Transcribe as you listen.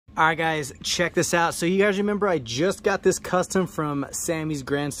Alright guys, check this out. So you guys remember I just got this custom from Sammy's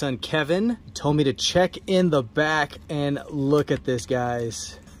grandson Kevin. He told me to check in the back and look at this,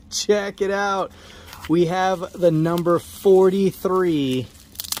 guys. Check it out. We have the number 43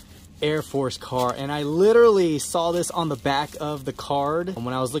 Air Force car, and I literally saw this on the back of the card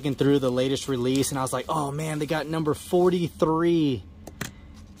when I was looking through the latest release, and I was like, oh man, they got number 43.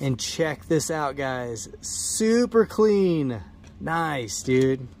 And check this out, guys. Super clean. Nice,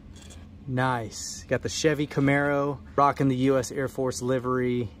 dude. Nice. Got the Chevy Camaro, rocking the US Air Force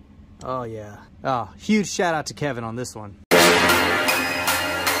livery. Oh yeah. Oh, huge shout out to Kevin on this one.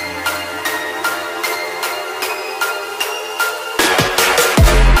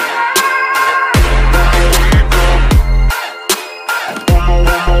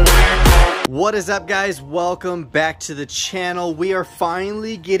 What is up, guys? Welcome back to the channel. We are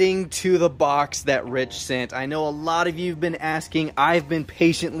finally getting to the box that Rich sent. I know a lot of you have been asking. I've been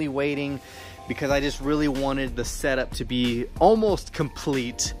patiently waiting because I just really wanted the setup to be almost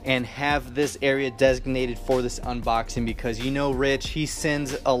complete and have this area designated for this unboxing, because you know Rich, he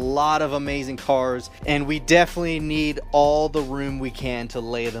sends a lot of amazing cars and we definitely need all the room we can to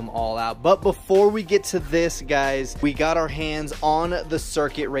lay them all out. But before we get to this, guys, we got our hands on the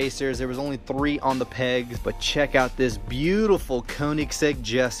circuit racers. There was only 3 on the pegs, but check out this beautiful Koenigsegg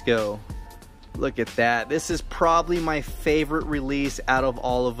Jesko. Look at that. This is probably my favorite release out of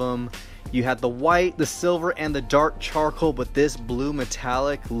all of them. You had the white, the silver, and the dark charcoal, but this blue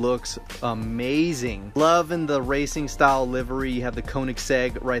metallic looks amazing. Loving the racing style livery. You have the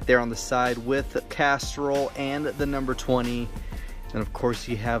Koenigsegg right there on the side with the Castrol and the number 20. And of course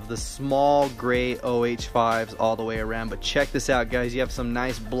you have the small gray OH5s all the way around. But check this out, guys. You have some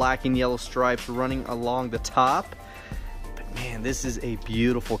nice black and yellow stripes running along the top. Man, this is a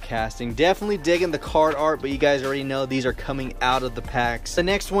beautiful casting. Definitely digging the card art, but you guys already know these are coming out of the packs. The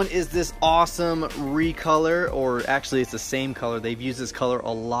next one is this awesome recolor, or actually it's the same color. They've used this color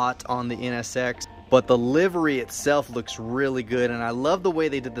a lot on the NSX, but the livery itself looks really good, and I love the way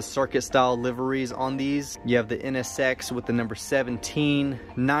they did the circuit style liveries on these. You have the NSX with the number 17.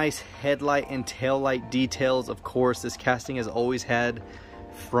 Nice headlight and tail light details. Of course, this casting has always had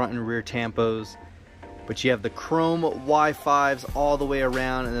front and rear tampos. But you have the chrome Y5s all the way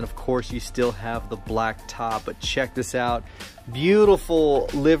around, and then of course you still have the black top. But check this out, beautiful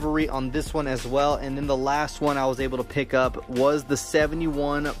livery on this one as well. And then the last one I was able to pick up was the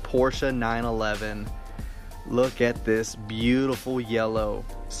 71 Porsche 911. Look at this beautiful yellow.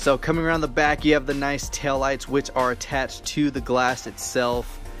 So coming around the back, you have the nice taillights, which are attached to the glass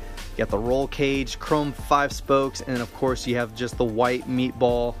itself. You got the roll cage, chrome 5 spokes, and then of course you have just the white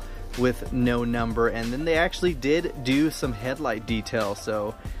meatball with no number. And then they actually did do some headlight detail,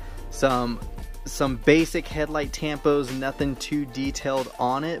 so some basic headlight tampos, nothing too detailed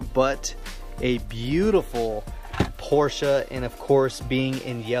on it, but a beautiful Porsche. And of course, being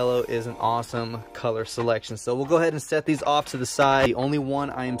in yellow is an awesome color selection. So we'll go ahead and set these off to the side. The only one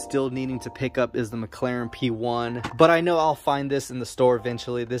I am still needing to pick up is the McLaren P1, but I know I'll find this in the store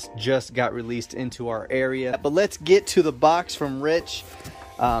eventually. This just got released into our area. But let's get to the box from Rich.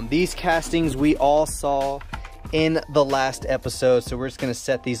 These castings we all saw in the last episode, so we're just going to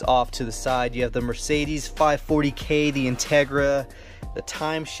set these off to the side. You have the Mercedes 540K, the Integra, the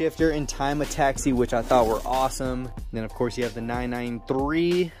Time Shifter and Time Taxi, which I thought were awesome. And then of course you have the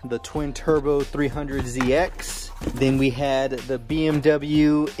 993, the twin turbo 300ZX. Then we had the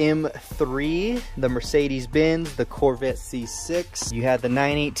BMW M3, the Mercedes-Benz, the Corvette C6. You had the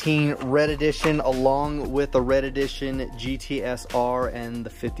 918 Red Edition along with the Red Edition GTSR and the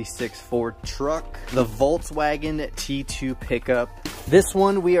 56 Ford truck. The Volkswagen T2 pickup. This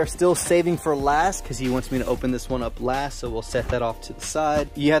one we are still saving for last because he wants me to open this one up last, so we'll set that off to the side.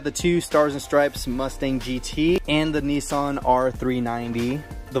 You have the 2 Stars and Stripes Mustang GT and the Nissan R390.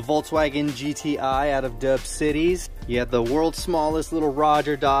 The Volkswagen GTI out of Dub Cities. You had the world's smallest little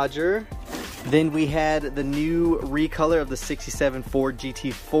Roger Dodger. Then we had the new recolor of the 67 Ford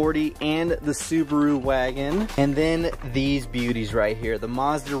GT40 and the Subaru wagon. And then these beauties right here, the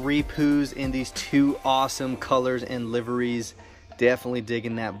Mazda Repus in these 2 awesome colors and liveries. Definitely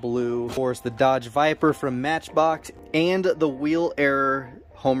digging that blue. Of course, the Dodge Viper from Matchbox and the Wheel Error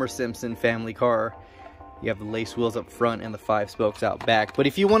Homer Simpson family car. You have the lace wheels up front and the 5 spokes out back. But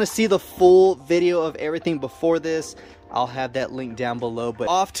if you want to see the full video of everything before this, I'll have that link down below. But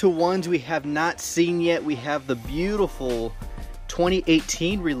off to ones we have not seen yet, we have the beautiful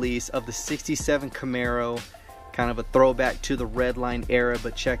 2018 release of the 67 Camaro. Kind of a throwback to the Redline era,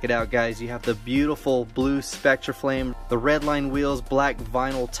 but check it out, guys. You have the beautiful blue Spectra Flame, the Redline wheels, black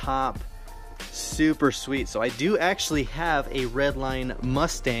vinyl top. Super sweet. So I do actually have a Redline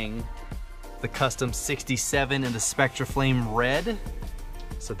Mustang, the custom 67 in the Spectra Flame red.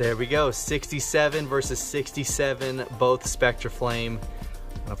 So there we go, 67 versus 67, both Spectra Flame.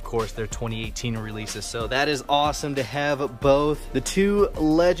 And of course, they're 2018 releases. So that is awesome to have both the two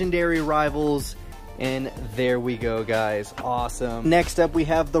legendary rivals. And there we go, guys. Awesome. Next up, we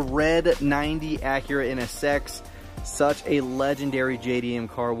have the Red 90 Acura NSX. Such a legendary JDM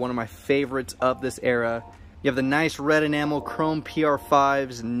car, one of my favorites of this era. You have the nice red enamel, chrome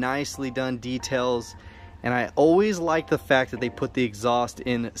PR5s, nicely done details. And I always like the fact that they put the exhaust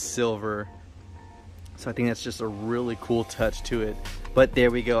in silver. So I think that's just a really cool touch to it. But there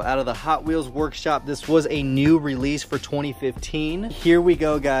we go, out of the Hot Wheels workshop. This was a new release for 2015. Here we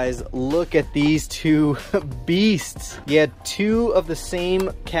go, guys. Look at these two beasts. You had two of the same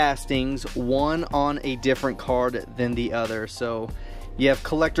castings, one on a different card than the other. So you have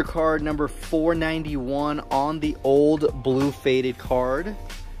collector card number 491 on the old blue faded card.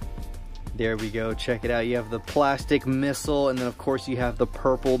 There we go, check it out. You have the plastic missile, and then of course you have the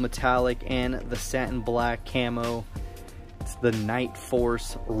purple metallic and the satin black camo. It's the Night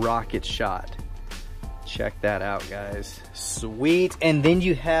Force rocket shot. Check that out, guys. Sweet. And then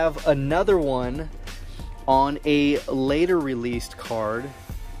you have another one on a later released card.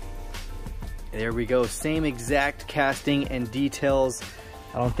 There we go, same exact casting and details.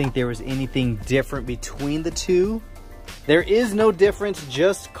 I don't think there was anything different between the two. There is no difference,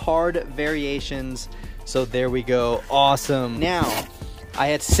 just card variations. So there we go, awesome. Now, I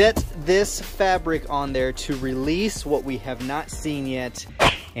had set this fabric on there to release what we have not seen yet.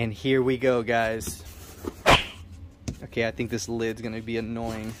 And here we go, guys. Okay, I think this lid's gonna be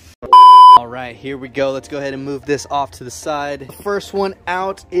annoying. All right, here we go. Let's go ahead and move this off to the side. First one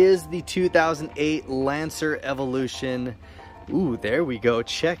out is the 2008 Lancer Evolution. Ooh, there we go,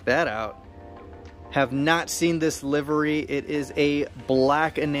 check that out. Have not seen this livery. It is a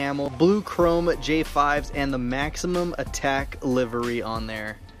black enamel, blue chrome J5s, and the Maximum Attack livery on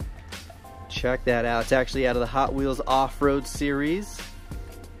there. Check that out. It's actually out of the Hot Wheels Off-Road series.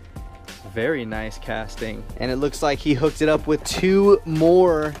 Very nice casting. And it looks like he hooked it up with two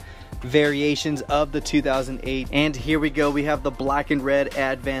more variations of the 2008. And here we go. We have the black and red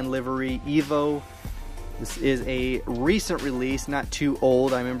Advan livery Evo. This is a recent release, not too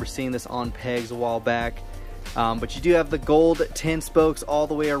old. I remember seeing this on pegs a while back. But you do have the gold 10 spokes all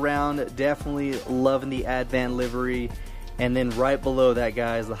the way around. Definitely loving the Advan livery. And then right below that,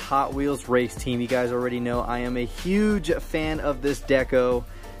 guys, the Hot Wheels race team. You guys already know I am a huge fan of this deco.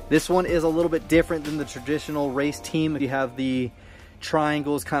 This one is a little bit different than the traditional race team. You have the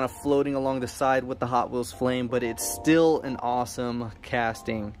triangles kind of floating along the side with the Hot Wheels flame, but it's still an awesome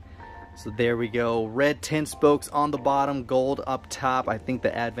casting. So there we go, red 10 spokes on the bottom, gold up top. I think the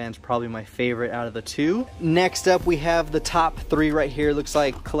Advan's probably my favorite out of the two. Next up, we have the top three right here. Looks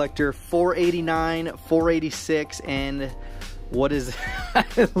like collector 489, 486, and what is,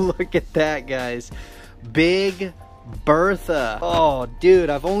 look at that, guys. Big Bertha. Oh, dude,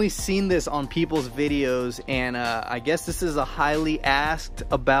 I've only seen this on people's videos, and I guess this is a highly asked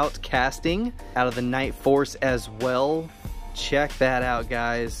about casting out of the Night Force as well. Check that out,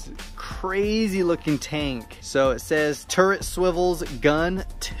 guys. Crazy looking tank. So it says turret swivels, gun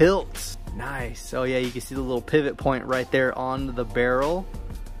tilts. Nice. Oh yeah, you can see the little pivot point right there on the barrel.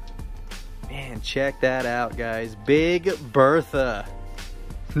 Man, check that out, guys. Big Bertha.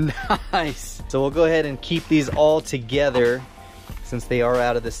 Nice. So we'll go ahead and keep these all together since they are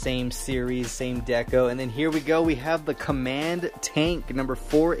out of the same series, same deco. And then here we go, we have the Command tank number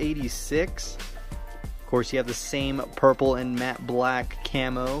 486. Of course, you have the same purple and matte black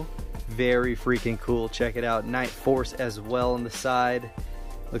camo. Very freaking cool. Check it out. Night Force as well on the side.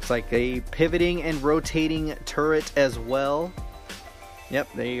 Looks like a pivoting and rotating turret as well. Yep,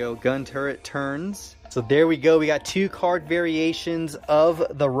 there you go. Gun turret turns. So there we go. We got two card variations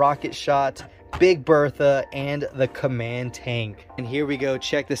of the rocket shot, Big Bertha, and the Command tank. And here we go.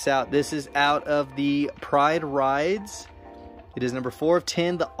 Check this out. This is out of the Pride Rides. It is number 4 of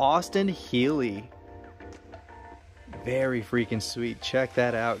 10, the Austin Healey. Very freaking sweet. Check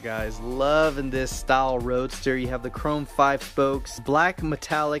that out, guys. Loving this style roadster. You have the chrome 5 spokes, black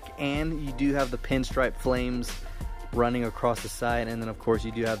metallic, and you do have the pinstripe flames running across the side. And then of course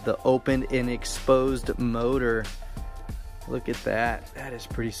you do have the opened and exposed motor. Look at that. That is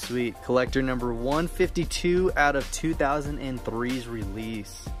pretty sweet. Collector number 152 out of 2003's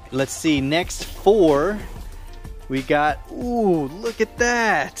release. Let's see, next 4 we got, ooh, look at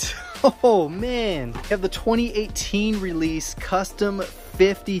that. Oh man, we have the 2018 release custom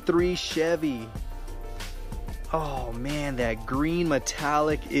 53 Chevy. Oh man, that green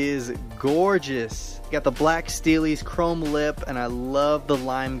metallic is gorgeous. You got the black Steely's chrome lip, and I love the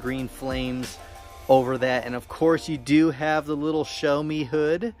lime green flames over that. And of course you do have the little show me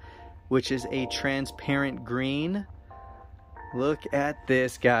hood, which is a transparent green. Look at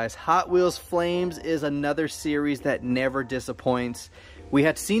this, guys. Hot Wheels Flames is another series that never disappoints. We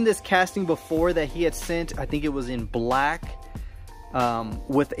had seen this casting before that he had sent, I think it was in black,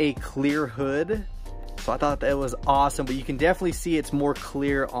 with a clear hood. So I thought that was awesome, but you can definitely see it's more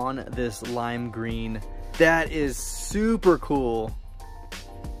clear on this lime green. That is super cool.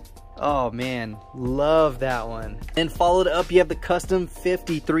 Oh man, love that one. And followed up, you have the custom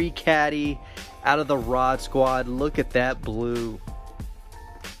 53 Caddy out of the Rod Squad. Look at that blue.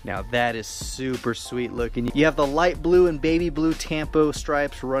 Now that is super sweet looking. You have the light blue and baby blue Tampo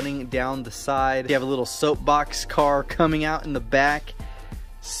stripes running down the side. You have a little soapbox car coming out in the back.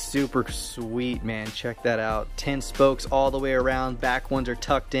 Super sweet, man. Check that out. 10 spokes all the way around. Back ones are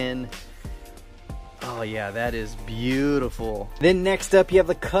tucked in. Oh yeah, that is beautiful. Then next up, you have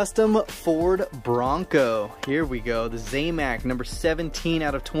the custom Ford Bronco. Here we go. The Zamac, number 17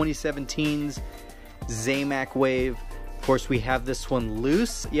 out of 2017's Zamac Wave. Of course, we have this one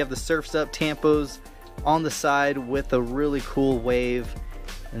loose. You have the Surf's Up Tampos on the side with a really cool wave.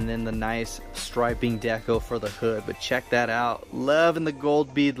 And then the nice striping deco for the hood. But check that out. Loving the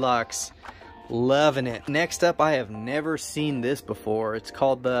gold beadlocks. Loving it. Next up, I have never seen this before. It's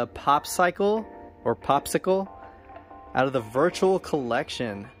called the Popsicle or Popsicle out of the Virtual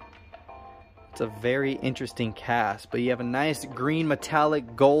Collection. It's a very interesting cast. But you have a nice green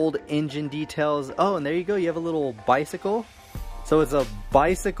metallic gold engine details. Oh, and there you go. You have a little bicycle. So it's a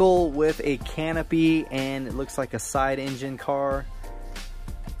bicycle with a canopy and it looks like a side engine car.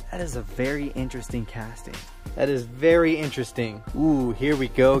 That is a very interesting casting. That is very interesting. Ooh, here we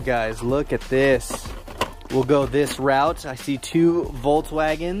go, guys. Look at this. We'll go this route. I see two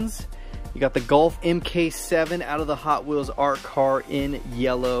Volkswagens. You got the Golf MK7 out of the Hot Wheels art car in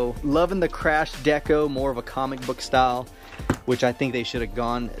yellow. Loving the crash deco, more of a comic book style, which I think they should have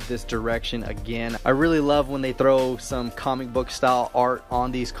gone this direction again. I really love when they throw some comic book style art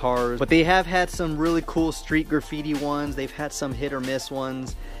on these cars, but they have had some really cool street graffiti ones. They've had some hit or miss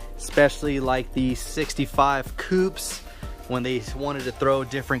ones, especially like the 65 coupes when they wanted to throw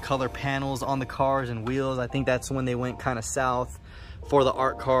different color panels on the cars and wheels. I think that's when they went kind of south for the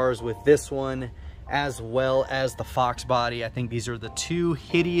art cars with this one, as well as the Fox body. I think these are the two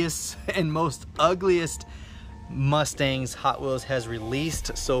hideous and most ugliest Mustangs Hot Wheels has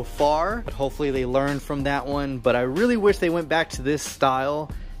released so far, but hopefully they learned from that one. But I really wish they went back to this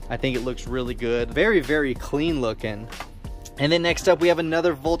style. I think it looks really good. Very, very clean looking. And then next up, we have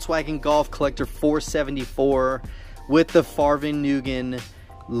another Volkswagen Golf Collector 474 with the Farven-Nugan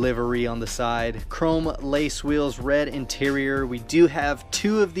livery on the side. Chrome lace wheels, red interior. We do have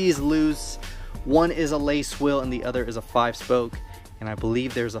two of these loose. One is a lace wheel and the other is a 5-spoke. And I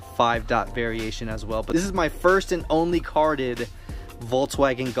believe there's a 5-dot variation as well. But this is my first and only carded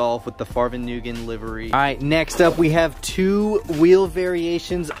Volkswagen Golf with the Farven-Nugan livery. All right, next up we have two wheel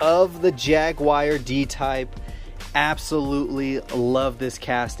variations of the Jaguar D-Type. Absolutely love this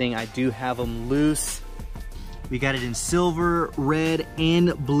casting. I do have them loose. We got it in silver, red,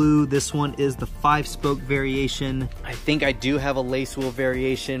 and blue. This one is the 5-spoke variation. I think I do have a lace wheel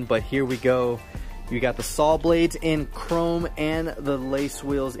variation, but here we go. You got the saw blades in chrome and the lace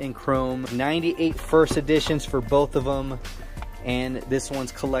wheels in chrome. 98 first editions for both of them. And this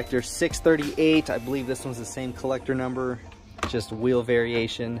one's collector 638. I believe this one's the same collector number, just wheel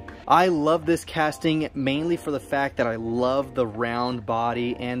variation. I love this casting mainly for the fact that I love the round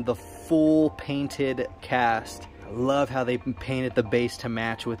body and the full painted cast. I love how they painted the base to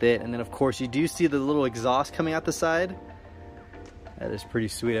match with it. And then of course you do see the little exhaust coming out the side. That is pretty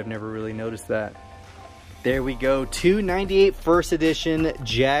sweet. I've never really noticed that. There we go, 298 first edition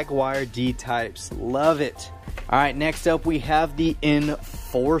Jaguar D-Types. Love it. All right, next up we have the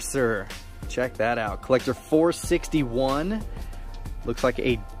Enforcer. Check that out. Collector 461. Looks like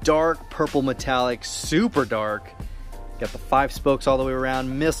a dark purple metallic, super dark. Got the 5 spokes all the way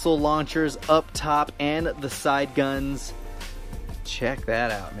around, missile launchers up top and the side guns. Check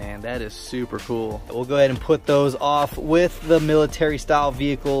that out, man. That is super cool. We'll go ahead and put those off with the military style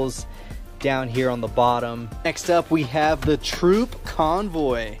vehicles down here on the bottom. Next up we have the Troop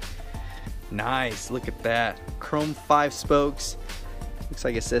Convoy. Nice, look at that. Chrome 5 spokes. Looks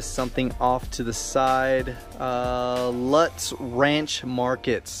like it says something off to the side. Lutz Ranch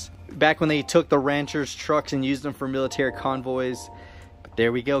Markets. Back when they took the ranchers' trucks and used them for military convoys. But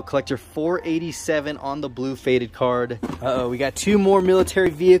there we go, collector 487 on the blue faded card. Uh-oh, we got two more military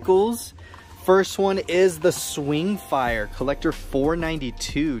vehicles First one is the Swing Fire Collector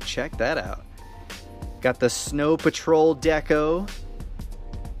 492. Check that out. Got the Snow Patrol deco.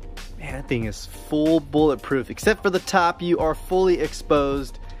 Man, that thing is full bulletproof. Except for the top, you are fully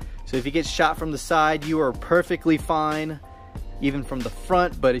exposed. So if you get shot from the side, you are perfectly fine. Even from the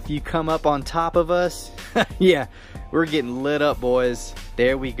front, but if you come up on top of us, yeah, we're getting lit up, boys.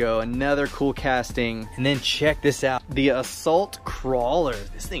 There we go, another cool casting. And then check this out, the Assault Crawler.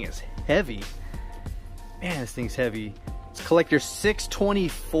 This thing is heavy. Man, this thing's heavy. It's Collector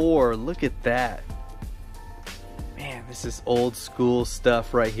 624, look at that. Man, this is old school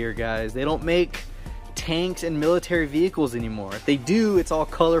stuff right here, guys. They don't make tanks and military vehicles anymore. If they do, it's all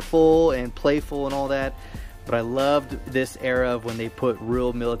colorful and playful and all that. But I loved this era of when they put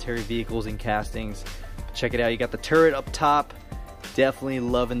real military vehicles in castings. Check it out, you got the turret up top. Definitely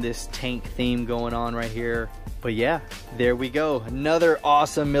loving this tank theme going on right here. But yeah, there we go. Another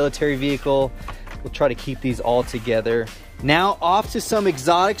awesome military vehicle. We'll try to keep these all together. Now off to some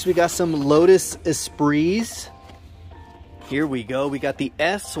exotics. We got some Lotus Esprits. Here we go. We got the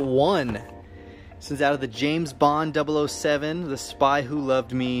S1. This is out of the James Bond 007, The Spy Who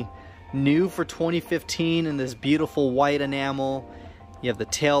Loved Me. New for 2015 in this beautiful white enamel. You have the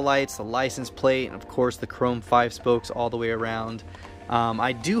tail lights, the license plate, and of course the chrome 5 spokes all the way around.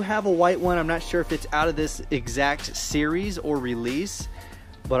 I do have a white one. I'm not sure if it's out of this exact series or release,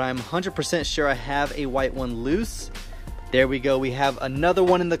 but I'm 100% sure I have a white one loose. There we go, we have another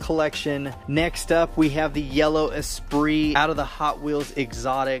one in the collection. Next up, we have the yellow Esprit out of the Hot Wheels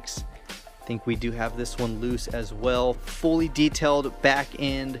Exotics. I think we do have this one loose as well. Fully detailed back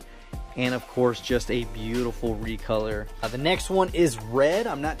end. And of course, just a beautiful recolor. The next one is red.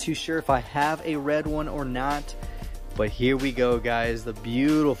 I'm not too sure if I have a red one or not. But here we go, guys. The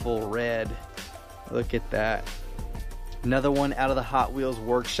beautiful red. Look at that. Another one out of the Hot Wheels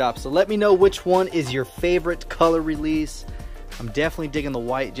workshop. So let me know which one is your favorite color release. I'm definitely digging the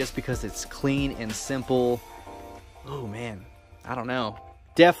white just because it's clean and simple. Oh man, I don't know.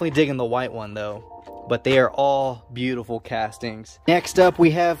 Definitely digging the white one though. But they are all beautiful castings. Next up,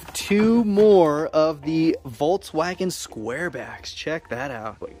 we have two more of the Volkswagen Squarebacks. Check that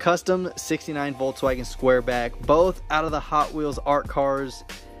out. Custom 69 Volkswagen Squareback, both out of the Hot Wheels art cars.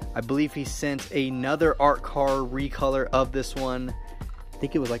 I believe he sent another art car recolor of this one. I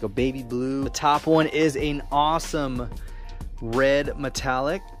think it was like a baby blue. The top one is an awesome red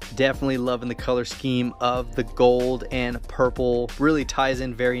metallic. Definitely loving the color scheme of the gold and purple. Really ties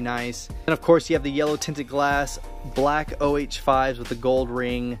in very nice. And of course you have the yellow tinted glass, black OH5s with the gold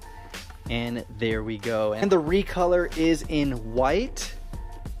ring, and there we go. And the recolor is in white.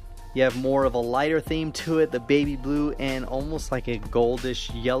 You have more of a lighter theme to it, the baby blue and almost like a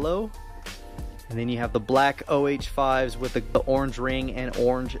goldish yellow. And then you have the black OH5s with the orange ring and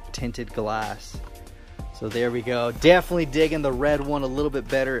orange tinted glass. So there we go. Definitely digging the red one a little bit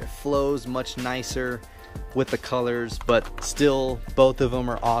better. It flows much nicer with the colors, but still both of them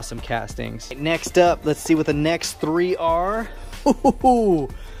are awesome castings. Next up, let's see what the next three are. Ooh,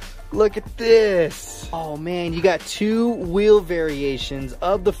 look at this. Oh man, you got two wheel variations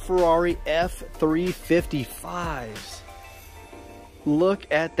of the Ferrari F355s. Look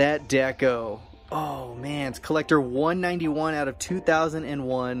at that deco. Oh man, it's collector 191 out of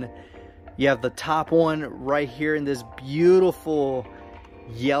 2001. You have the top one right here in this beautiful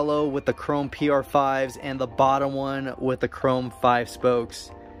yellow with the chrome PR5s and the bottom one with the chrome 5 spokes.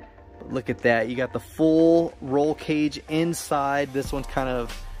 But look at that. You got the full roll cage inside. This one's kind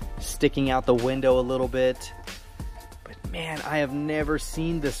of sticking out the window a little bit. But man, I have never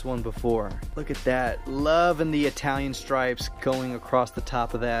seen this one before. Look at that. Loving the Italian stripes going across the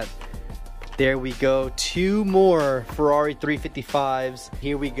top of that. There we go, two more Ferrari 355s.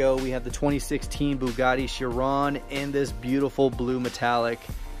 Here we go, we have the 2016 Bugatti Chiron in this beautiful blue metallic.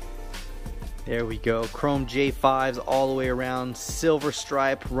 There we go, chrome J5s all the way around, silver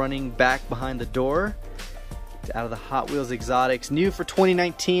stripe running back behind the door. It's out of the Hot Wheels Exotics. New for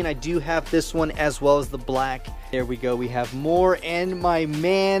 2019, I do have this one as well as the black. There we go, we have more, and my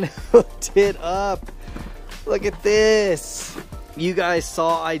man hooked it up. Look at this. You guys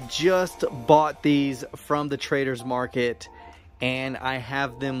saw I just bought these from the Traders Market and I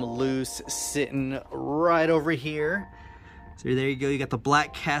have them loose sitting right over here. So there you go, you got the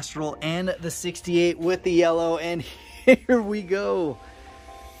black Castrol and the 68 with the yellow, and here we go.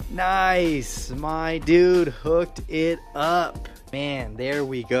 Nice, my dude hooked it up. Man, there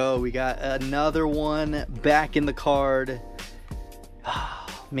we go, we got another one back in the card.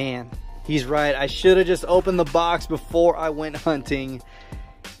 Oh, man. He's right, I should have just opened the box before I went hunting,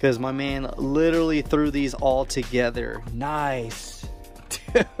 because my man literally threw these all together. Nice.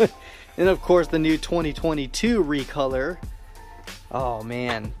 And And of course the new 2022 recolor. Oh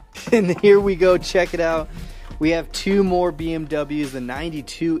man. And here we go, check it out. We have two more BMWs, the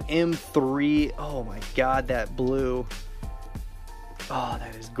 92 M3. Oh my god, that blue. Oh,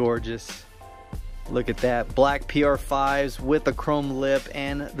 that is gorgeous. Look at that. Black PR5s with the chrome lip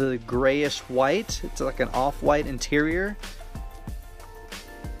and the grayish white. It's like an off-white interior.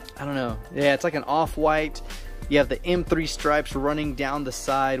 I don't know. Yeah, it's like an off-white. You have the M3 stripes running down the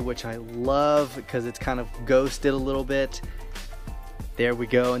side, which I love because it's kind of ghosted a little bit. There we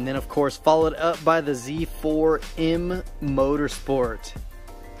go. And then of course followed up by the Z4M Motorsport.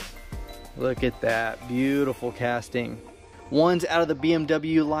 Look at that. Beautiful casting. One's out of the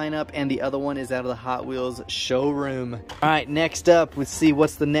BMW lineup and the other one is out of the Hot Wheels showroom. Alright, next up, let's see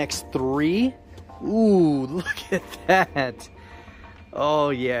what's the next three. Ooh, look at that. Oh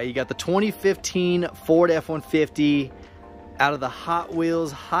yeah, you got the 2015 Ford F-150 out of the Hot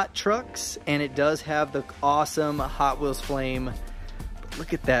Wheels Hot Trucks, and it does have the awesome Hot Wheels flame. But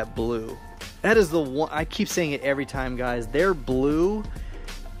look at that blue. That is the one, I keep saying it every time, guys. Their blue,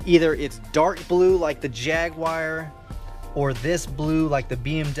 either it's dark blue like the Jaguar, or this blue like the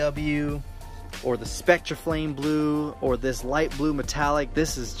BMW, or the Spectra Flame blue, or this light blue metallic.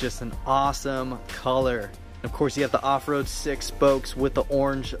 This is just an awesome color. Of course, you have the off-road 6 spokes with the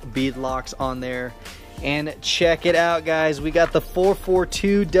orange bead locks on there. And check it out, guys. We got the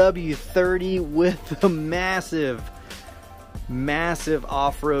 442 W30 with the massive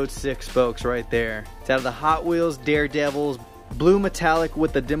off-road 6 spokes right there. It's out of the Hot Wheels Daredevils. Blue metallic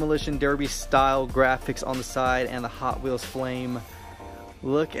with the Demolition Derby style graphics on the side and the Hot Wheels flame.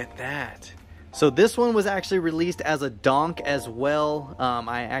 Look at that. So this one was actually released as a donk as well.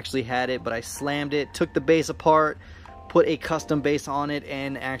 I actually had it, but I slammed it, took the base apart, put a custom base on it,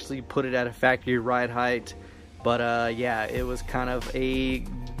 and actually put it at a factory ride height. But yeah, it was kind of a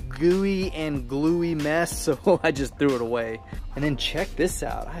gooey and gluey mess, so I just threw it away. And then check this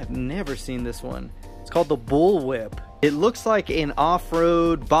out. I have never seen this one. It's called the Bull Whip. It looks like an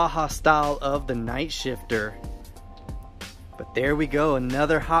off-road Baja style of the Night Shifter. But there we go,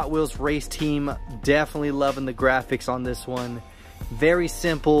 another Hot Wheels race team. Definitely loving the graphics on this one. Very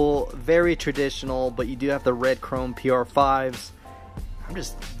simple, very traditional, but you do have the red chrome PR5s. I'm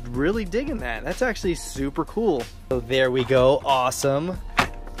just really digging that. That's actually super cool. So there we go, awesome.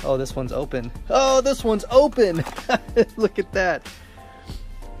 Oh, this one's open. Oh, this one's open. Look at that.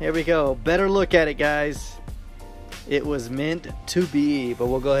 Here we go, better look at it, guys. It was meant to be, but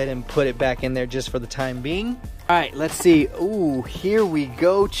we'll go ahead and put it back in there just for the time being. All right, let's see. Ooh, here we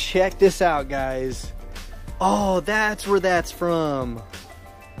go. Check this out, guys. Oh, that's where that's from.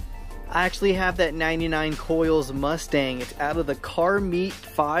 I actually have that 99 Coils Mustang. It's out of the Car Meet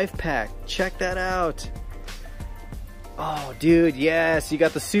 5-pack. Check that out. Oh, dude, yes. You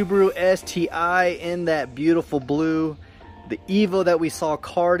got the Subaru STI in that beautiful blue. The Evo that we saw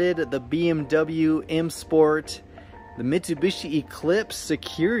carded. The BMW M Sport. The Mitsubishi Eclipse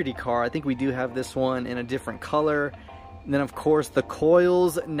security car. I think we do have this one in a different color. And then of course the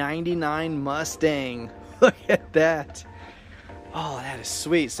Coils 99 Mustang. Look at that. Oh, that is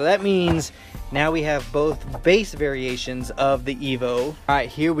sweet. So that means now we have both base variations of the Evo. All right,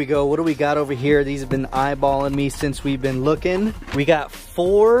 here we go. What do we got over here? These have been eyeballing me since we've been looking. We got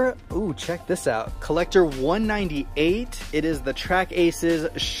 4. Ooh, check this out. Collector 198. It is the Track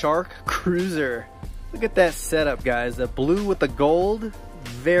Aces Shark Cruiser. Look at that setup, guys. The blue with the gold.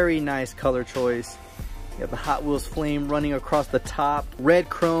 Very nice color choice. You have the Hot Wheels flame running across the top. Red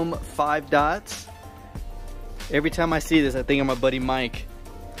chrome 5 dots. Every time I see this, I think of my buddy Mike.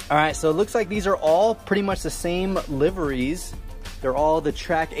 Alright, so it looks like these are all pretty much the same liveries. They're all the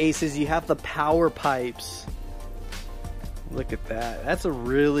Track Aces. You have the power pipes. Look at that. That's a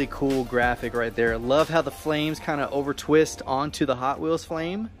really cool graphic right there. I love how the flames kind of over twist onto the Hot Wheels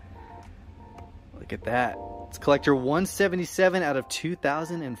flame. Look at that. It's collector 177 out of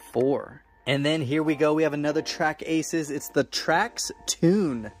 2004. And then here we go. We have another Track Aces. It's the Trax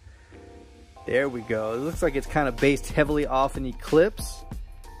Tune. There we go. It looks like it's kind of based heavily off an Eclipse.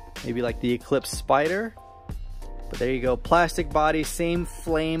 Maybe like the Eclipse Spider. But there you go. Plastic body, same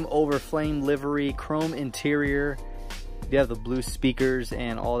flame over flame livery, chrome interior. You have the blue speakers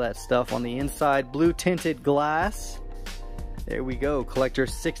and all that stuff on the inside. Blue tinted glass. There we go. Collector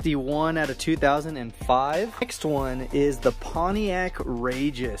 61 out of 2005. Next one is the Pontiac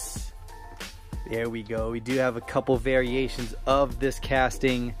Rageous. There we go. We do have a couple variations of this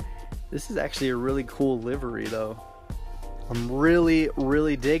casting. This is actually a really cool livery though. I'm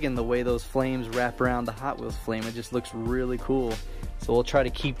really digging the way those flames wrap around the Hot Wheels flame. It just looks really cool. So we'll try to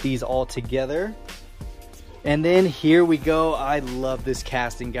keep these all together. And then here we go. I love this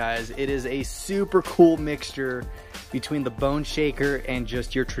casting, guys. It is a super cool mixture between the bone shaker and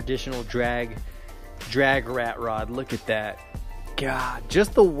just your traditional drag rat rod. Look at that. God,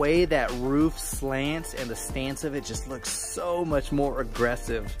 just the way that roof slants and the stance of it just looks so much more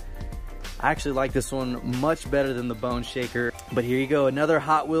aggressive. I actually like this one much better than the bone shaker. But here you go, another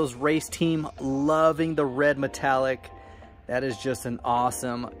Hot Wheels race team. Loving the red metallic. That is just an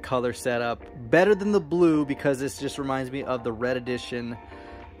awesome color setup. Better than the blue because this just reminds me of the red edition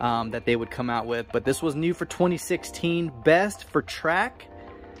that they would come out with. But this was new for 2016. Best for track.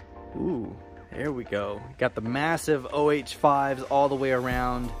 Ooh, there we go. Got the massive OH5s all the way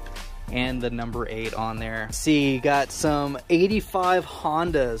around and the number 8 on there. See, got some 85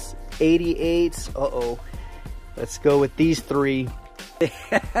 Hondas, 88s. Uh-oh. Let's go with these 3.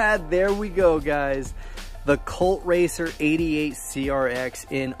 There we go, guys. The Cult Racer 88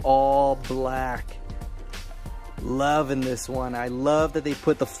 CRX in all black. Loving this one. I love that they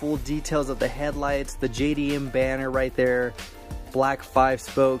put the full details of the headlights, the JDM banner right there, black 5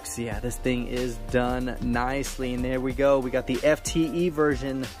 spokes. Yeah, this thing is done nicely. And there we go. We got the FTE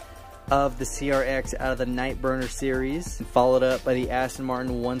version of the CRX out of the Nightburner series, and followed up by the Aston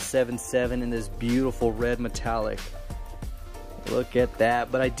Martin 177 in this beautiful red metallic. Look at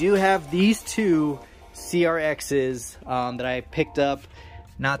that. But I do have these 2 CRXs that I picked up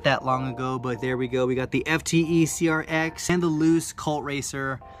not that long ago, but there we go. We got the FTE CRX and the loose Cult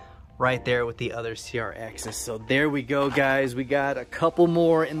Racer right there with the other CRXs. So there we go, guys. We got a couple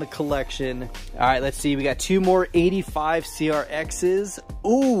more in the collection. All right, let's see. We got 2 more 85 CRXs.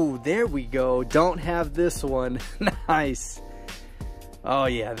 Ooh, there we go. Don't have this one. Nice. Oh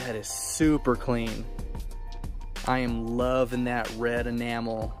yeah, that is super clean. I am loving that red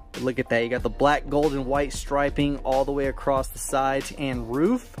enamel. Look at that. You got the black, gold, and white striping all the way across the sides and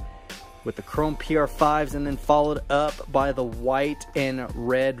roof with the chrome PR5s, and then followed up by the white and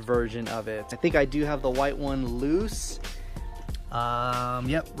red version of it. I think I do have the white one loose.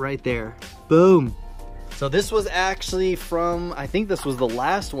 Yep, right there. Boom. So this was actually from, I think this was the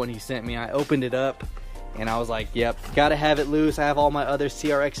last one he sent me. I opened it up and I was like, yep, gotta have it loose. I have all my other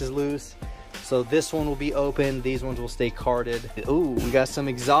CRXs loose. So this one will be open. These ones will stay carded. Ooh, we got some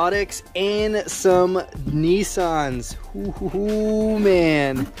exotics and some Nissans. Ooh,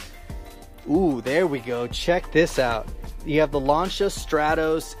 man. Ooh, there we go. Check this out. You have the Lancia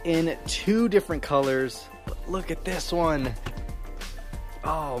Stratos in 2 different colors. But look at this one.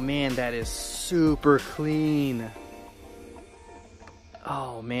 Oh man, that is super clean.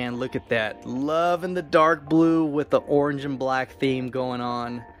 Oh man, look at that. Loving the dark blue with the orange and black theme going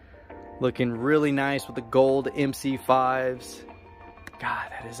on. Looking really nice with the gold MC5s.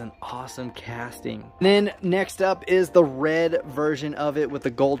 God, that is an awesome casting. And then next up is the red version of it with the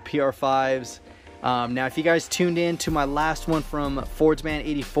gold PR5s. Now, if you guys tuned in to my last one from Fordsman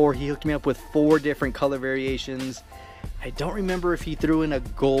 84, he hooked me up with 4 different color variations. I don't remember if he threw in a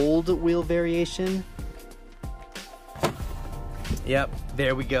gold wheel variation. Yep,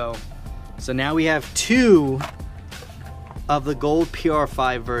 there we go. So now we have 2 of the gold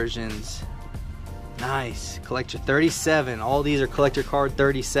PR5 versions. Nice. Collector 37. All these are collector card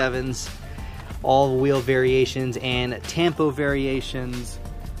 37s. All wheel variations and tempo variations.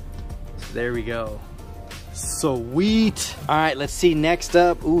 So there we go. Sweet. Alright, let's see next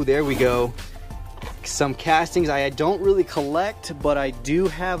up. Ooh, there we go. Some castings I don't really collect, but I do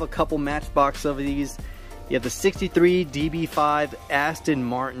have a couple matchbox of these. You have the 63 DB5 Aston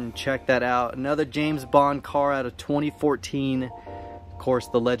Martin. Check that out. Another James Bond car out of 2014. Of course,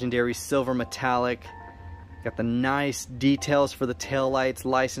 the legendary silver metallic. Got the nice details for the taillights,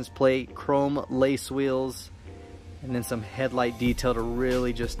 license plate, chrome lace wheels, and then some headlight detail to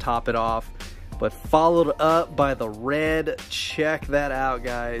really just top it off. But followed up by the red. Check that out,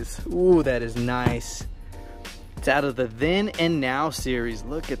 guys. Ooh, that is nice. It's out of the Then and Now series.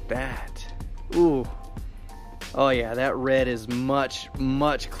 Look at that. Ooh. Oh yeah, that red is much,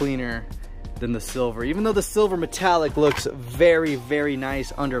 much cleaner than the silver. Even though the silver metallic looks very, very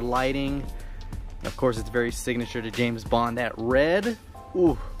nice under lighting. Of course, it's very signature to James Bond. That red,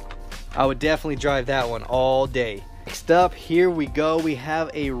 ooh, I would definitely drive that one all day. Next up, here we go. We have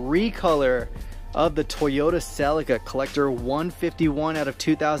a recolor of the Toyota Celica Collector 151 out of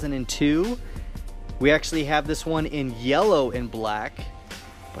 2002. We actually have this one in yellow and black,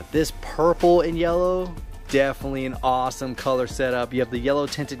 but this purple and yellow, definitely an awesome color setup. You have the yellow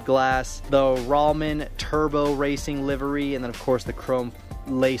tinted glass, the Rahlman Turbo Racing livery, and then of course the chrome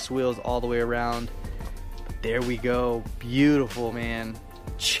lace wheels all the way around. But there we go. Beautiful, man.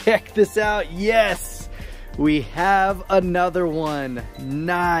 Check this out. Yes, we have another one.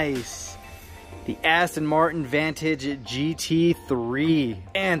 Nice. the Aston Martin Vantage GT3.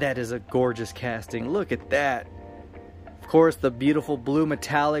 And that is a gorgeous casting. Look at that. Of course, the beautiful blue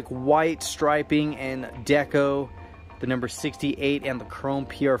metallic, white striping and deco. The number 68 and the chrome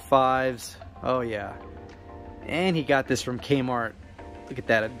PR5s. Oh yeah. And he got this from Kmart. Look at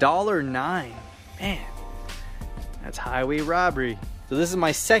that, $1.09. Man, that's highway robbery. So this is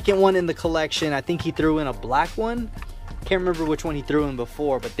my second one in the collection. I think he threw in a black one. Can't remember which one he threw in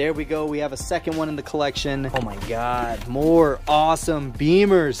before, but there we go. We have a second one in the collection. Oh my God, more awesome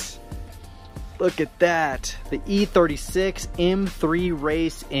Beamers. Look at that. The E36 M3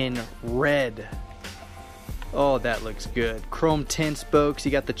 Race in red. Oh, that looks good. Chrome 10 spokes.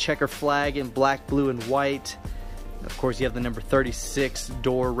 You got the checker flag in black, blue, and white. Of course, you have the number 36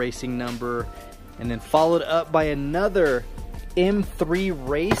 door racing number. And then followed up by another M3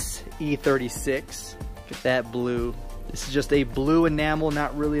 Race E36. Look at that blue. This is just a blue enamel,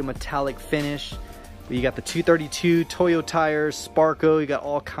 not really a metallic finish. But you got the 232 Toyo tires, Sparco. You got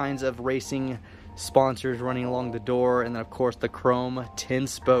all kinds of racing sponsors running along the door. And then, of course, the chrome 10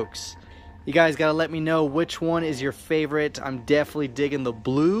 spokes. You guys got to let me know which one is your favorite. I'm definitely digging the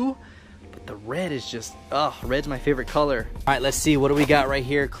blue. But the red is just, oh, red's my favorite color. All right, let's see. What do we got right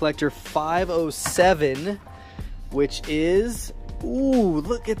here? Collector 507, which is, ooh,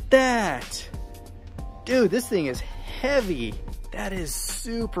 look at that. Dude, this thing is heavy. That is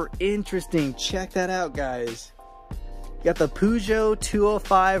super interesting. Check that out, guys. You got the Peugeot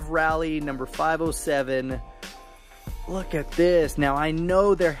 205 Rally number 507. Look at this. Now, I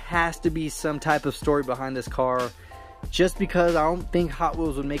know there has to be some type of story behind this car. Just because I don't think Hot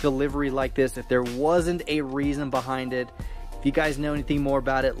Wheels would make a livery like this if there wasn't a reason behind it. If you guys know anything more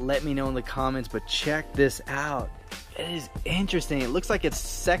about it, let me know in the comments. But check this out. It is interesting. It looks like it's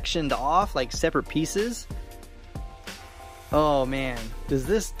sectioned off, like separate pieces. Oh man, does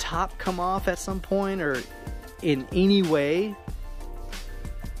this top come off at some point or in any way?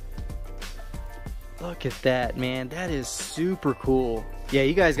 Look at that, man. That is super cool. Yeah,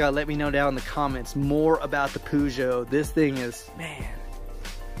 you guys gotta let me know down in the comments more about the Peugeot. This thing is, man,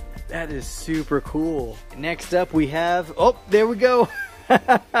 that is super cool. Next up we have, oh, there we go.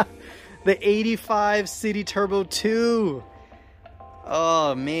 The 85 City Turbo 2.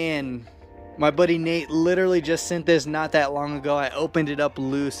 Oh man, my buddy Nate literally just sent this not that long ago. I opened it up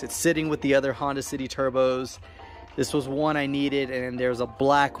loose. It's sitting with the other Honda City Turbos. This was one I needed, and there's a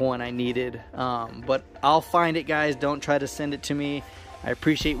black one I needed. But I'll find it, guys. Don't try to send it to me. I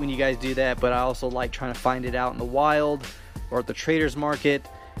appreciate when you guys do that, but I also like trying to find it out in the wild or at the trader's market.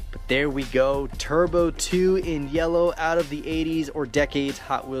 But there we go. Turbo 2 in yellow, out of the 80s or decades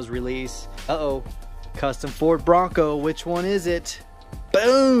Hot Wheels release. Uh-oh. Custom Ford Bronco. Which one is it?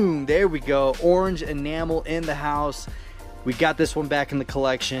 Boom! There we go. Orange enamel in the house. We got this one back in the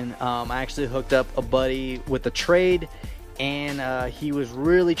collection. I actually hooked up a buddy with a trade, and he was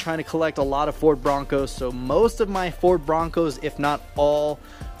really trying to collect a lot of Ford Broncos. So most of my Ford Broncos, if not all,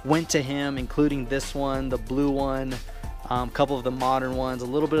 went to him, including this one, the blue one, a couple of the modern ones, a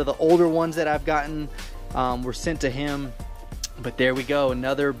little bit of the older ones that I've gotten were sent to him. But there we go,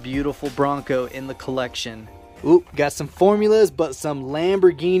 another beautiful Bronco in the collection. Oop, got some formulas, but some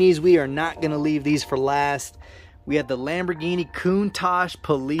Lamborghinis. We are not going to leave these for last. We have the Lamborghini Countach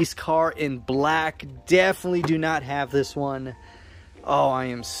police car in black. Definitely do not have this one. Oh, I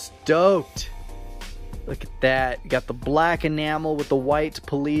am stoked. Look at that. Got the black enamel with the white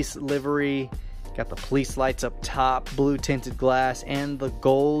police livery. Got the police lights up top, blue tinted glass, and the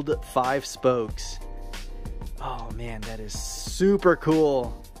gold 5 spokes. Oh man, that is super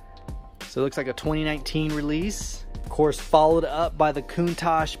cool. So it looks like a 2019 release. Of course, followed up by the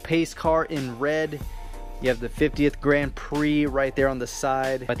Countach pace car in red. You have the 50th Grand Prix right there on the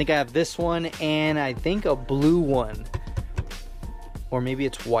side. I think I have this one and I think a blue one. Or maybe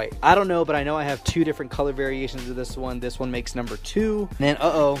it's white. I don't know, but I know I have 2 different color variations of this one. This one makes number 2. And then,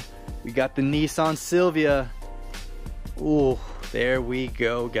 uh-oh, we got the Nissan Silvia. Ooh, there we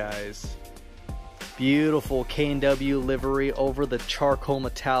go, guys. Beautiful K&W livery over the charcoal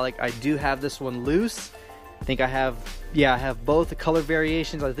metallic. I do have this one loose. I think I have, yeah, I have both the color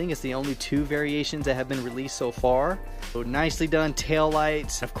variations. I think it's the only 2 variations that have been released so far. So nicely done tail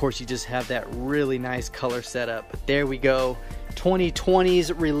lights. Of course, you just have that really nice color setup. But there we go.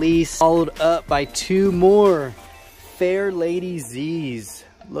 2020's release, followed up by 2 more Fair Lady Z's.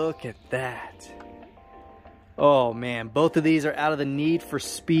 Look at that. Oh man, both of these are out of the Need for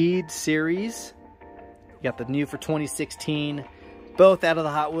Speed series. You got the new for 2016. Both out of the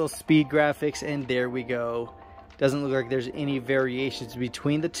Hot Wheels Speed graphics, and there we go. Doesn't look like there's any variations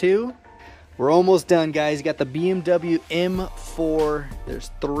between the 2. We're almost done, guys. You got the BMW M4. There's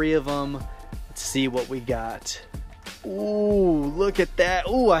 3 of them. Let's see what we got. Ooh, look at that.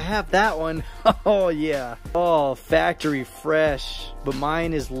 Ooh, I have that one. Oh yeah. Oh, factory fresh. But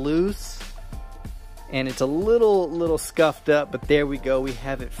mine is loose. And it's a little scuffed up, but there we go. We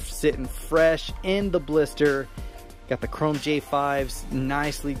have it sitting fresh in the blister. Got the chrome J5s,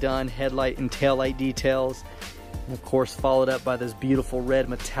 nicely done headlight and taillight details. And of course, followed up by this beautiful red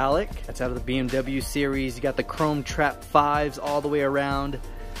metallic. That's out of the BMW series. You got the chrome trap 5s all the way around.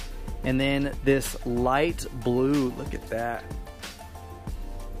 And then this light blue, look at that.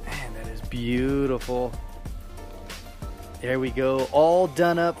 Man, that is beautiful. There we go, all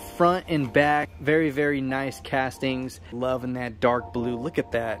done up front and back. Very nice castings. Loving that dark blue, look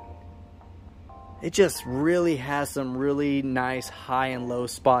at that. It just really has some really nice high and low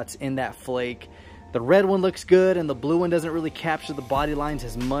spots in that flake. The red one looks good and the blue one doesn't really capture the body lines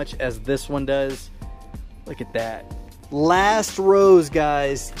as much as this one does. Look at that. Last rows,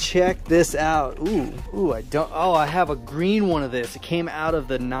 guys, check this out. Ooh, I have a green one of this. It came out of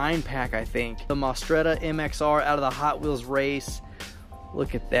the 9-pack, I think. The Mostretta MXR out of the Hot Wheels race.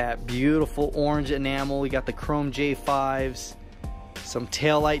 Look at that, beautiful orange enamel. We got the chrome J5s, some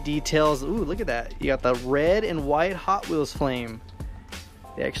taillight details. Ooh, look at that. You got the red and white Hot Wheels flame.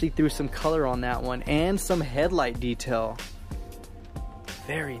 They actually threw some color on that one, and some headlight detail.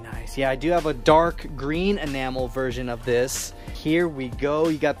 Very nice. Yeah, I do have a dark green enamel version of this. Here we go.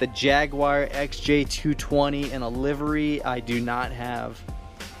 You got the Jaguar XJ220 in a livery I do not have.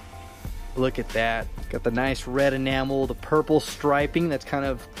 Look at that. Got the nice red enamel, the purple striping. It's kind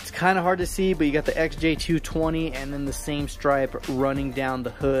of hard to see, but you got the XJ220 and then the same stripe running down the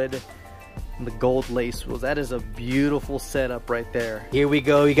hood. And the gold lace wheels. That is a beautiful setup right there. Here we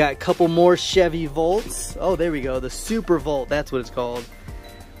go. You got a couple more Chevy Volts. Oh, there we go. The Super Volt. That's what it's called.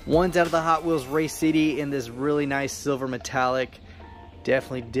 One's out of the Hot Wheels Race City in this really nice silver metallic.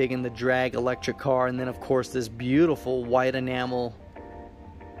 Definitely digging the drag electric car. And then of course this beautiful white enamel.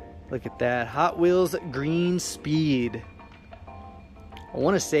 Look at that. Hot Wheels Green Speed. I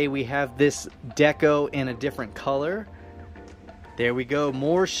want to say we have this deco in a different color. There we go.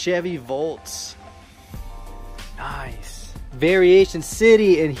 More Chevy Volts. Nice. Variation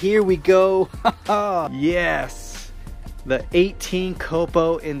City, and here we go. Yes. The 18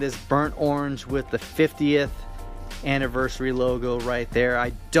 Copo in this burnt orange with the 50th anniversary logo right there.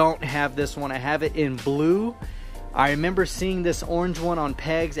 I don't have this one. I have it in blue. I remember seeing this orange one on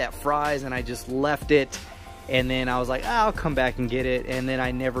pegs at Fry's and I just left it. And then I was like, I'll come back and get it. And then I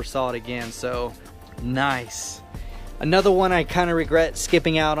never saw it again. So nice. Another one I kind of regret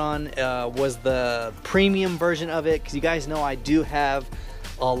skipping out on was the premium version of it. Because you guys know I do have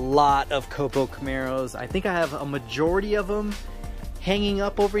a lot of Copo Camaros. I think I have a majority of them hanging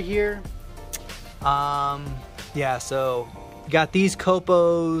up over here. Yeah, so got these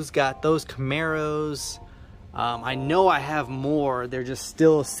Copos, got those Camaros. I know I have more. They're just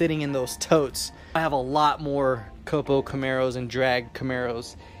still sitting in those totes. I have a lot more Copo Camaros and drag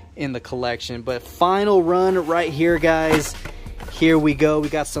Camaros in the collection. But final run right here, guys. Here we go. We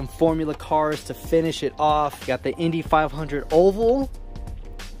got some Formula cars to finish it off. Got the Indy 500 Oval.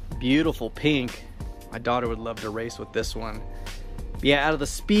 Beautiful pink. My daughter would love to race with this one. Yeah, out of the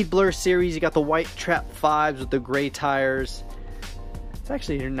Speed Blur series, you got the white Trap 5s with the gray tires. It's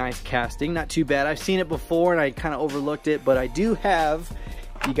actually a nice casting, not too bad. I've seen it before and I kind of overlooked it, but I do have,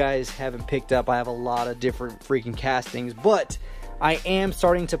 you guys haven't picked up, I have a lot of different freaking castings, but I am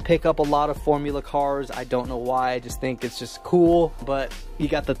starting to pick up a lot of Formula cars. I don't know why, I just think it's just cool. But you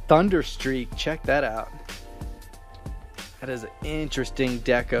got the Thunder Streak, check that out. That is an interesting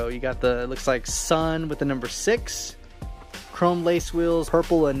deco. You got the, it looks like sun with the number 6. Chrome lace wheels,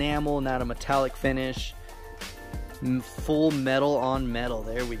 purple enamel, not a metallic finish. Full metal on metal,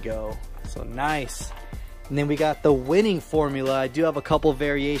 there we go. So nice. And then we got the winning formula. I do have a couple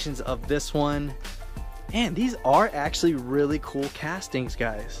variations of this one. Man, these are actually really cool castings,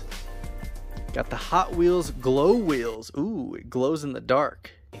 guys. Got the Hot Wheels glow wheels. Ooh, it glows in the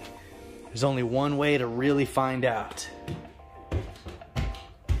dark. There's only one way to really find out.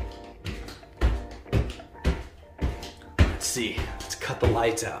 Let's see. Let's cut the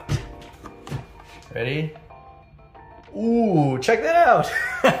lights out. Ready? Ooh, check that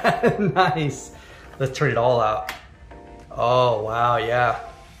out. Nice. Let's turn it all out. Oh, wow, yeah.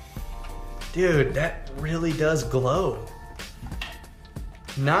 Dude, that really does glow.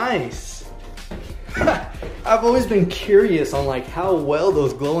 Nice. I've always been curious on like how well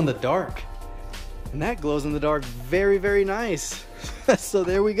those glow in the dark. And that glows in the dark very, very nice. So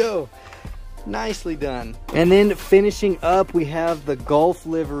there we go. Nicely done. And then finishing up, we have the Golf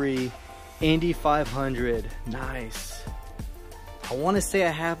livery Indy 500. Nice. I want to say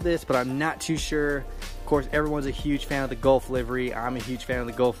I have this, but I'm not too sure. Of course, everyone's a huge fan of the Gulf livery. I'm a huge fan of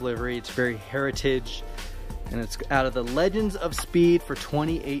the Gulf livery. It's very heritage, and it's out of the Legends of Speed for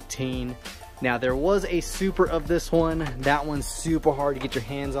 2018. Now, there was a super of this one. That one's super hard to get your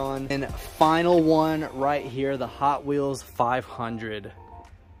hands on. And final one right here, the Hot Wheels 500.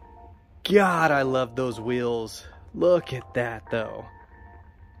 God, I love those wheels. Look at that, though.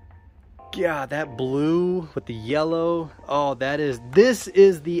 God, that blue with the yellow. Oh, this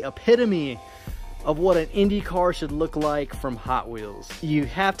is the epitome of what an Indy car should look like from Hot Wheels. You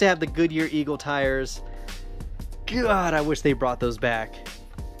have to have the Goodyear Eagle tires. God, I wish they brought those back.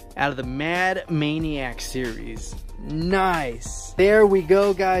 Out of the Mad Maniac series. Nice. There we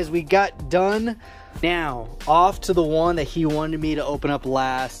go, guys. We got done. Now, off to the one that he wanted me to open up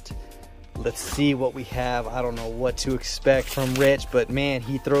last. Let's see what we have. I don't know what to expect from Rich, but man,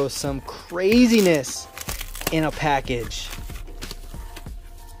 he throws some craziness in a package.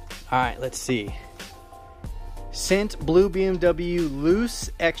 All right, let's see. Sent blue BMW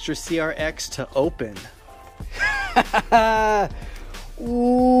loose extra CRX to open.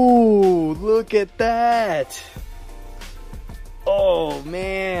 Ooh, look at that. Oh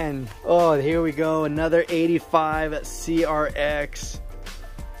man. Oh, here we go. Another 85 CRX.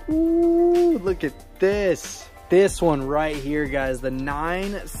 Ooh, look at this. This one right here, guys. The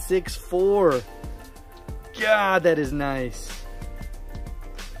 964. God, that is nice.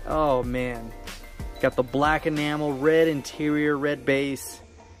 Oh man. Got the black enamel, red interior, red base.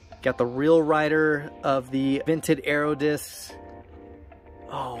 Got the real rider of the vented aero discs.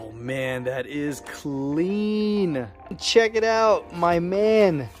 Oh man, that is clean. Check it out, my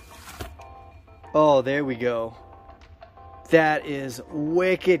man. Oh, there we go. That is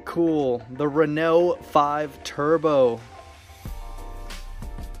wicked cool. The Renault 5 Turbo.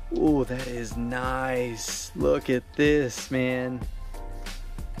 Ooh, that is nice. Look at this, man.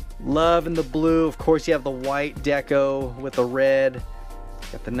 Loving the blue. Of course, you have the white deco with the red.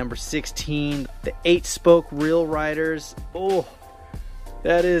 Got the number 16. The 8-spoke Real Riders. Oh,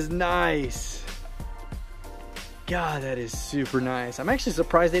 that is nice. God, that is super nice. I'm actually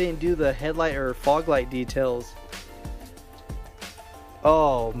surprised they didn't do the headlight or fog light details.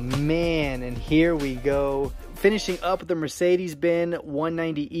 Oh man, and here we go. Finishing up with the Mercedes-Benz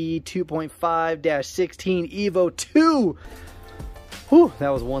 190E 2.5-16 Evo 2. Whew, that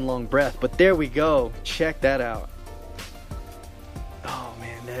was one long breath, but there we go. Check that out. Oh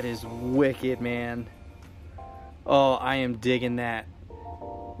man, that is wicked, man. Oh, I am digging that.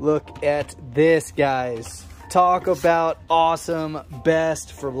 Look at this, guys. Talk about awesome,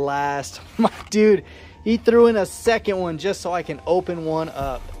 best for last. My dude, he threw in a second one just so I can open one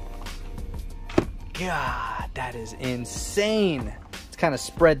up. God, that is insane. Let's kind of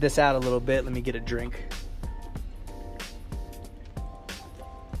spread this out a little bit. Let me get a drink.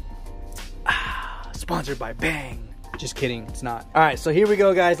 Sponsored by Bang. Just kidding, it's not. All right, so here we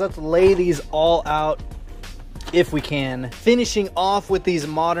go, guys. Let's lay these all out if we can. Finishing off with these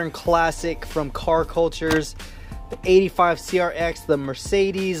modern classic from Car Cultures. The 85 CRX, the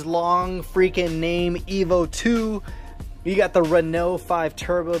Mercedes long freaking name Evo 2. You got the Renault 5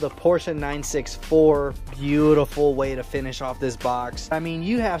 Turbo, the Porsche 964. Beautiful way to finish off this box. I mean,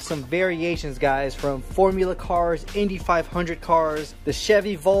 you have some variations, guys, from Formula cars, Indy 500 cars, the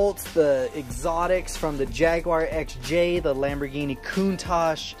Chevy Volts, the exotics from the Jaguar XJ, the Lamborghini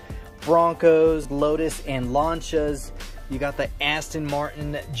Countach, Broncos, Lotus, and Lancias. You got the Aston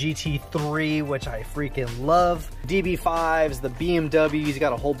Martin GT3, which I freaking love. DB5s, the BMWs. You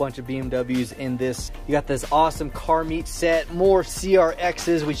got a whole bunch of BMWs in this. You got this awesome car meet set. More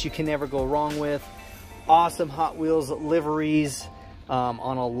CRXs, which you can never go wrong with. Awesome Hot Wheels liveries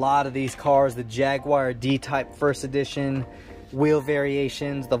on a lot of these cars. The Jaguar D-Type First Edition. Wheel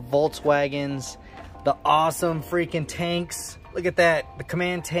variations. The Volkswagens. The awesome freaking tanks. Look at that. The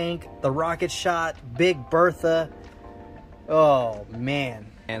Command Tank. The Rocket Shot. Big Bertha. Oh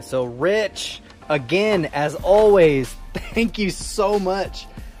man. And so Rich, again, as always, thank you so much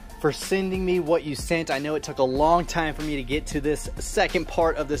for sending me what you sent. I know it took a long time for me to get to this second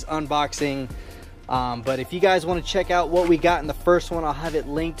part of this unboxing, but if you guys want to check out what we got in the first one, I'll have it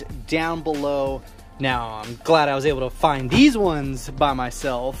linked down below. Now, I'm glad I was able to find these ones by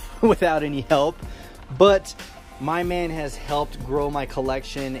myself without any help, but my man has helped grow my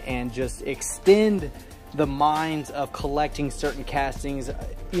collection and just extend the minds of collecting certain castings.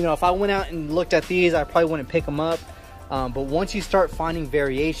 You know, if I went out and looked at these, I probably wouldn't pick them up. But once you start finding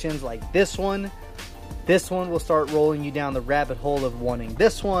variations like this one, This one will start rolling you down the rabbit hole of wanting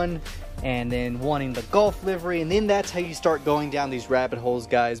this one, and then wanting the Golf livery, and then that's how you start going down these rabbit holes,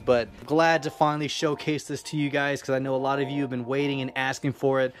 guys. But glad to finally showcase this to you guys, because I know a lot of you have been waiting and asking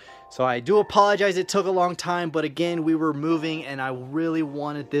for it. So I do apologize it took a long time, but again, we were moving and I really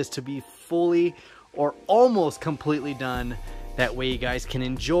wanted this to be fully or almost completely done. That way you guys can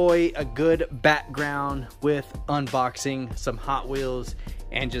enjoy a good background with unboxing some Hot Wheels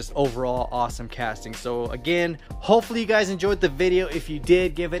and just overall awesome casting. So again, hopefully you guys enjoyed the video. If you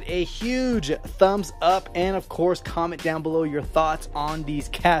did, give it a huge thumbs up, and of course comment down below your thoughts on these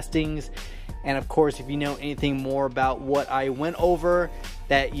castings. And of course, if you know anything more about what I went over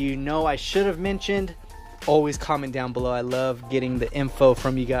that you know I should have mentioned, always comment down below. I love getting the info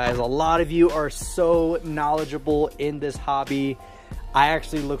from you guys. A lot of you are so knowledgeable in this hobby. I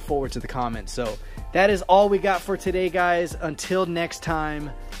actually look forward to the comments. So that is all we got for today, guys. Until next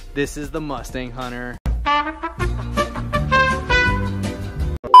time, this is the Mustang Hunter.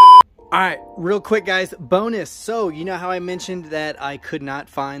 Alright, real quick guys, bonus. So, you know how I mentioned that I could not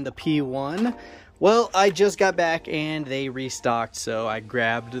find the P1? Well, I just got back and they restocked, so I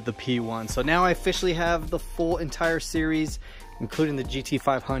grabbed the P1. So now I officially have the full entire series, including the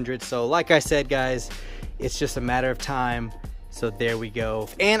GT500. So like I said, guys, it's just a matter of time. So there we go.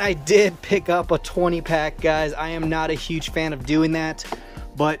 And I did pick up a 20-pack, guys. I am not a huge fan of doing that,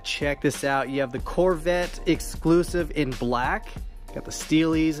 but check this out. You have the Corvette exclusive in black. Got the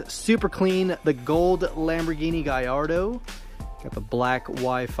Steelies, super clean. The gold Lamborghini Gallardo. Got the black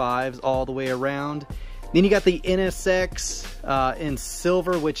Y5s all the way around. Then you got the NSX in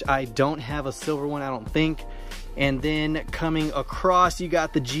silver, which I don't have a silver one, I don't think. And then coming across, you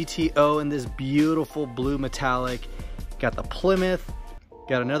got the GTO in this beautiful blue metallic. Got the Plymouth,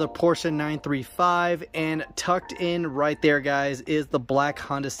 got another Porsche 935, and tucked in right there, guys, is the black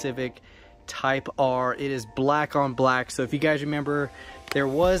Honda Civic Type R. It is black on black. So if you guys remember, there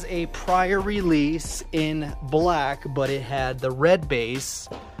was a prior release in black, but it had the red base,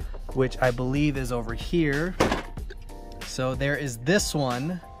 which I believe is over here. So there is this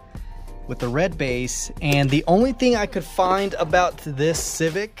one with the red base, and the only thing I could find about this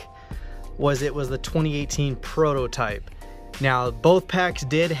Civic was it was the 2018 prototype. Now both packs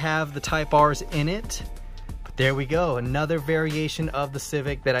did have the Type R's in it. But there we go, another variation of the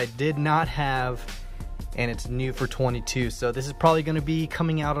Civic that I did not have, and it's new for 22. So this is probably going to be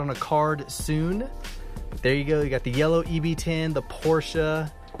coming out on a card soon. But there you go, you got the yellow EB10, the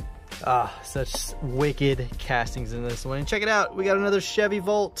Porsche. Such wicked castings in this one. And check it out, we got another Chevy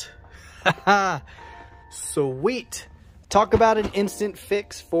Volt. Sweet. Talk about an instant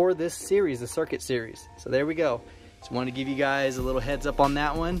fix for this series, the circuit series. So there we go. Just wanted to give you guys a little heads up on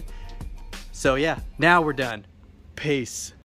that one. So yeah, now we're done. Peace.